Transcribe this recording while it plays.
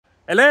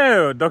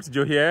Hello, Dr.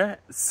 Joe here.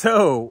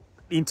 So,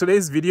 in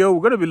today's video,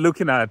 we're going to be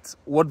looking at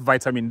what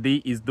vitamin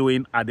D is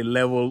doing at the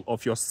level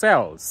of your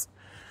cells.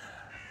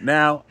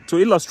 Now, to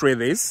illustrate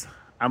this,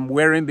 I'm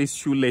wearing this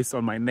shoelace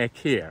on my neck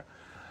here.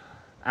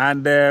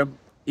 And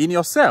in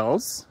your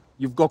cells,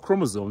 you've got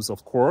chromosomes,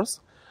 of course.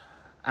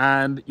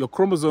 And your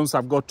chromosomes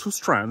have got two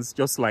strands,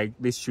 just like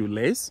this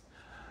shoelace.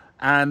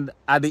 And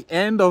at the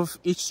end of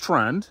each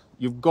strand,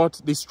 you've got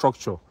this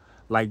structure,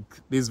 like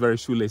this very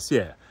shoelace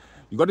here.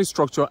 You got this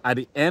structure at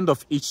the end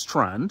of each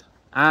strand,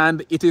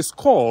 and it is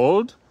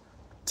called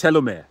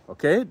telomere,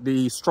 okay?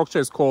 The structure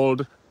is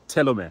called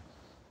telomere.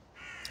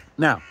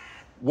 Now,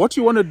 what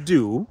you want to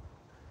do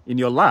in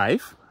your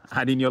life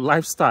and in your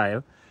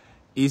lifestyle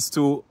is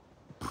to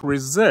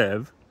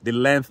preserve the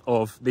length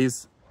of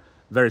this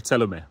very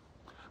telomere.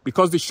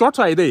 Because the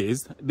shorter it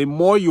is, the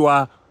more you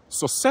are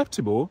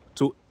susceptible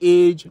to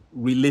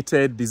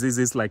age-related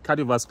diseases like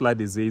cardiovascular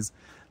disease,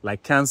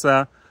 like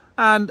cancer,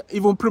 and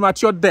even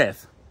premature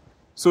death.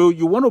 So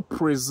you want to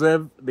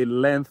preserve the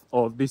length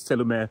of this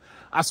telomere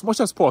as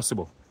much as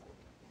possible.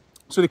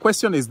 So the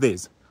question is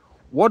this: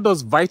 what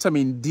does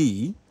vitamin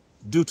D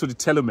do to the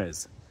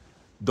telomeres?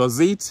 Does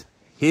it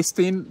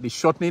hasten the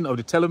shortening of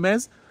the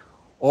telomeres,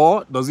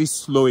 or does it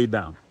slow it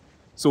down?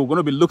 So we're going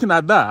to be looking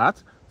at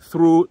that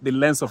through the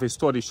lens of a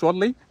study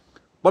shortly.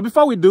 But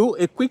before we do,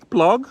 a quick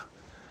plug.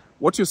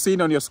 What you're seeing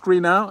on your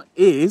screen now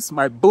is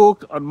my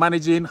book on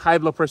managing high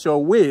blood pressure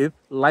with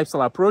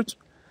lifestyle approach.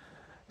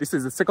 This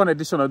is the second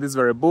edition of this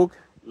very book.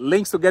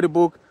 Links to get the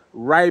book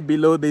right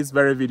below this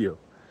very video.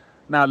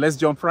 Now, let's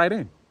jump right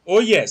in.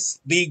 Oh yes,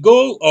 the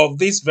goal of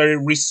this very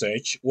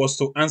research was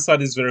to answer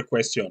this very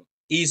question.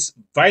 Is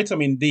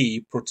vitamin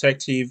D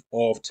protective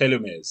of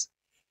telomeres?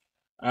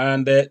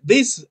 And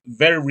this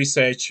very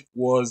research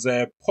was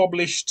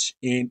published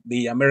in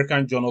the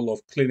American Journal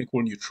of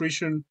Clinical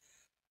Nutrition,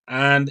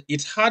 and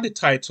it had the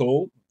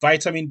title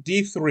Vitamin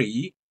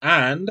D3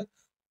 and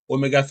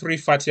Omega-3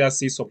 fatty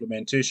acid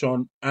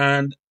supplementation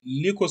and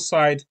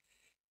leukocyte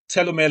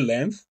telomere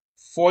length,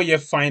 4-year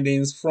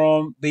findings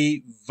from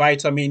the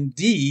vitamin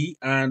D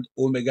and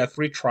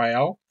omega-3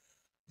 trial,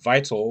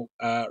 VITAL,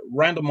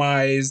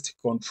 randomized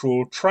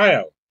controlled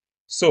trial.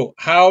 So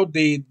how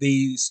did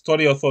the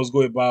study authors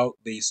go about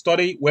the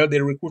study? Well,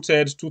 they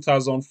recruited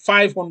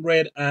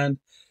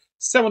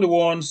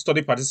 2,571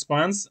 study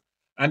participants,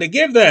 and they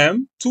gave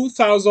them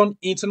 2,000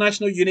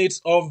 international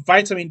units of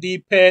vitamin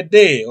D per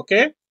day,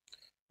 okay?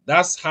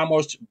 That's how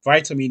much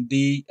vitamin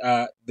D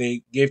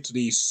they gave to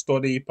the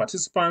study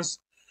participants.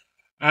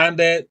 And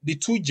the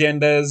two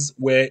genders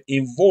were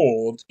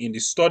involved in the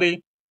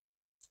study.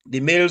 The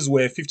males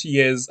were 50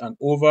 years and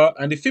over,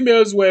 and the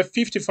females were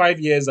 55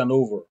 years and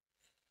over.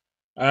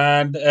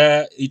 And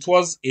it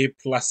was a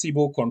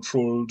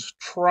placebo-controlled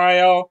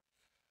trial.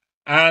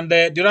 And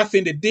the other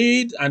thing they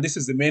did, and this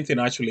is the main thing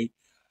actually,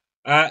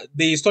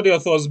 the study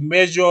authors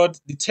measured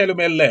the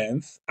telomere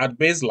length at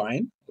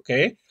baseline,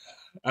 okay,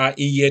 in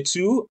year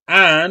 2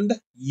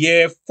 and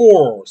year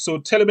 4. So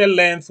telomere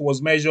length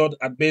was measured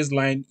at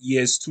baseline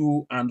years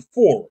 2 and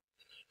 4.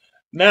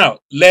 Now,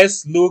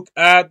 let's look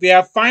at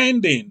their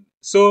finding.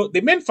 So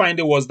the main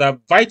finding was that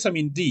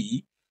vitamin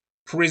D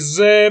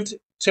preserved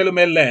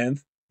telomere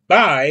length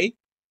by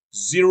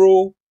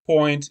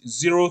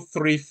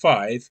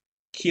 0.035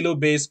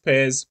 kilobase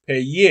pairs per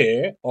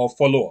year of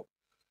follow-up.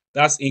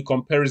 That's in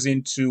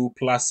comparison to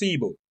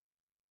placebo.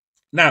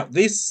 Now,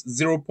 this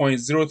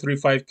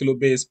 0.035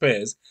 kilobase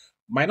pairs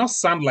might not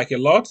sound like a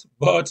lot,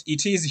 but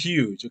it is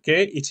huge,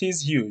 okay? It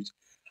is huge.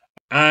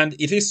 And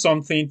it is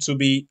something to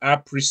be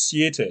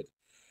appreciated.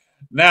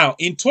 Now,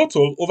 in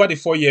total, over the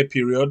 4-year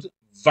period,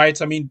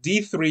 vitamin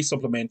D3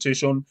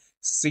 supplementation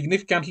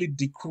significantly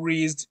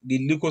decreased the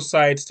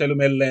leukocyte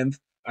telomere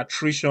length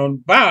attrition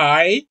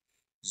by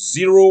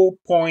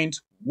 0.14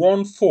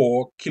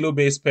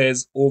 kilobase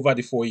pairs over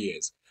the 4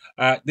 years.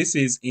 This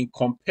is in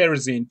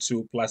comparison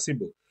to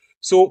placebo.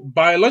 So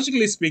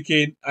biologically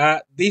speaking,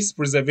 this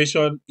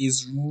preservation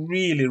is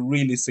really,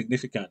 really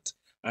significant.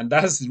 And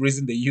that's the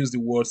reason they use the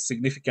word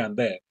significant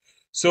there.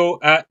 So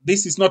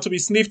this is not to be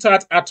sniffed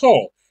at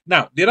all.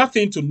 Now, the other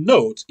thing to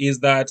note is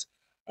that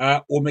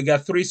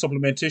omega-3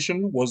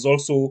 supplementation was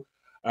also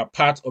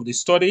part of the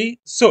study.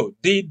 So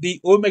did the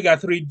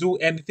omega-3 do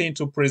anything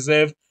to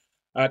preserve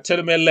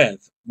telomere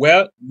length?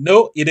 Well,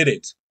 no, it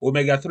didn't.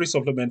 Omega-3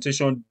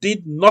 supplementation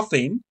did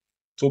nothing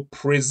to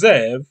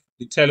preserve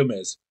the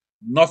telomeres.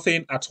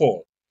 Nothing at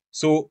all.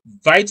 So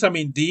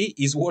vitamin D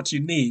is what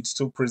you need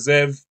to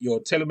preserve your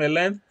telomere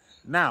length.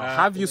 Now,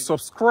 have you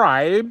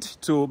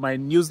subscribed to my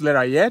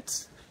newsletter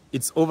yet?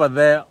 It's over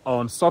there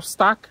on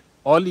Substack.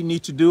 All you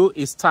need to do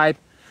is type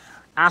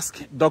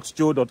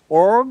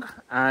askdrjoe.org,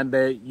 and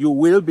you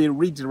will be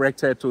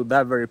redirected to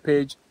that very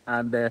page,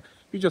 and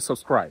you just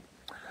subscribe.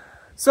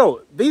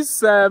 So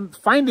this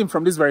finding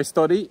from this very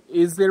study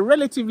is a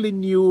relatively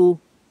new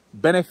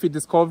benefit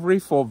discovery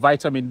for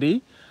vitamin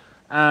D.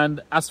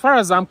 And as far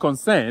as I'm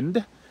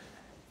concerned,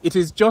 it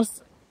is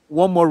just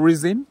one more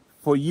reason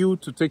for you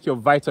to take your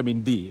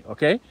vitamin D,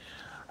 okay?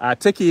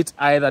 Take it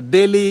either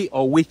daily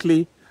or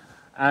weekly.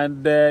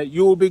 and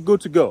you will be good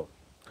to go.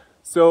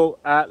 So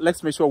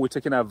let's make sure we're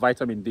taking our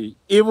vitamin D,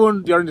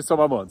 even during the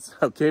summer months,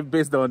 okay,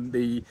 based on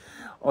the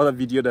other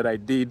video that I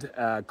did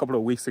a couple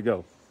of weeks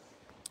ago.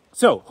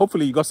 So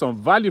hopefully you got some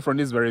value from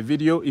this very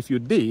video. If you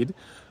did,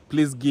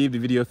 please give the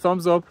video a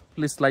thumbs up,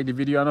 please like the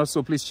video, and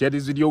also please share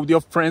this video with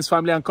your friends,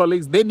 family, and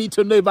colleagues. They need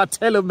to know about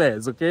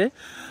telomeres, okay?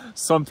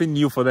 Something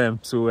new for them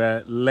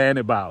to learn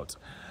about.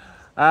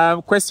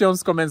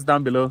 Questions, comments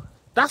down below.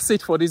 That's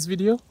it for this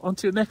video.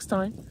 Until next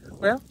time,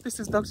 well, this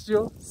is Dr.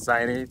 Joe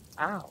signing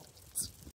out.